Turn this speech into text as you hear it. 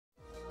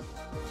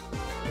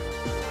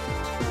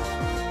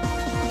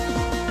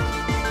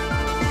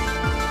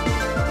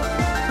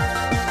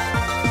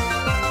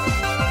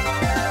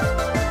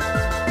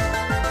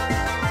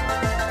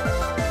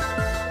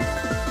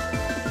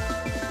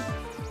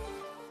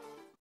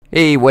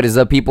Hey, what is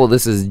up people?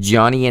 This is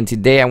Johnny and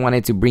today I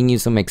wanted to bring you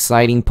some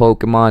exciting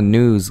Pokemon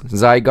news.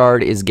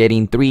 Zygarde is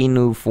getting 3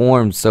 new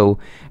forms. So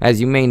as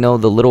you may know,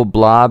 the little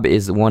blob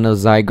is one of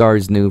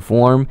Zygarde's new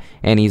form,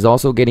 and he's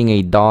also getting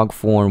a dog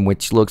form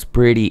which looks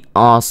pretty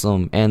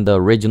awesome, and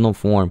the original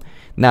form.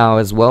 Now,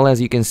 as well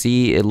as you can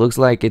see, it looks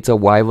like it's a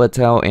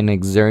Yveltal and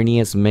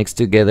Xerneas mixed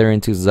together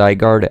into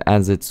Zygarde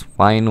as its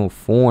final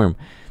form.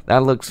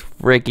 That looks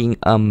freaking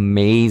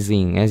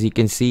amazing, as you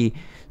can see.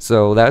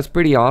 So that's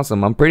pretty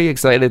awesome. I'm pretty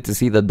excited to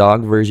see the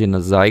dog version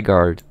of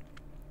Zygarde.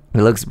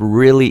 It looks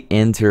really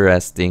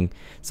interesting.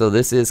 So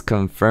this is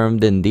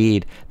confirmed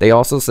indeed. They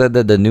also said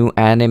that the new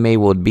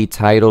anime would be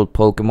titled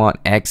Pokemon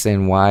X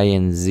and Y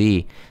and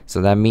Z.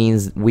 So that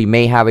means we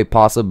may have a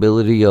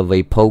possibility of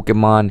a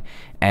Pokemon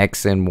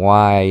X and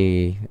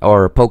Y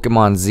or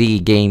Pokemon Z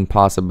game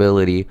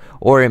possibility,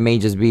 or it may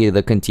just be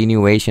the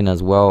continuation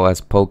as well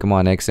as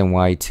Pokemon X and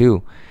Y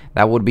 2.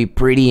 That would be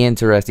pretty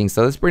interesting.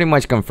 So this pretty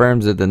much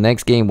confirms that the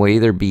next game will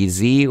either be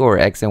Z or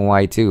X and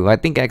Y 2. I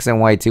think X and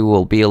Y 2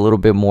 will be a little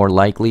bit more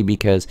likely,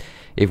 because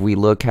if we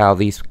look how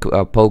these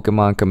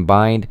Pokemon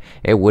combined,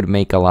 it would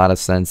make a lot of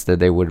sense that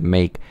they would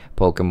make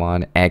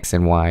Pokemon X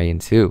and Y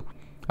and 2.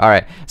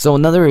 Alright, so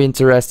another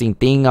interesting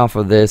thing off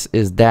of this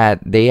is that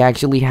they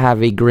actually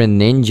have a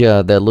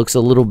Greninja that looks a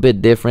little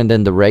bit different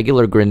than the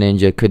regular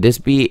Greninja. Could this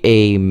be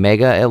a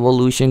Mega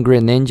Evolution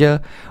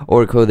Greninja?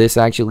 Or could this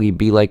actually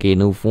be like a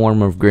new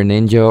form of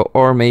Greninja?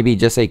 Or maybe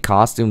just a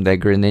costume that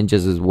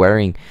Greninjas is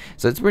wearing?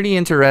 So it's pretty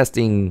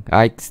interesting.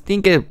 I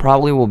think it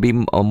probably will be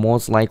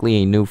most likely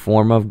a new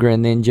form of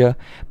Greninja,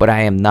 but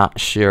I am not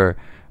sure.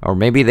 Or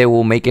maybe they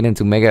will make it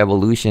into Mega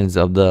Evolutions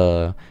of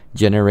the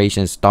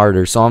generation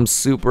starter. So I'm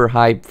super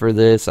hyped for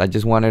this. I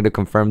just wanted to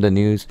confirm the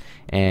news,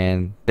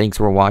 and thanks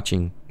for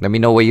watching. Let me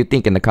know what you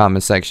think in the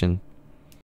comment section.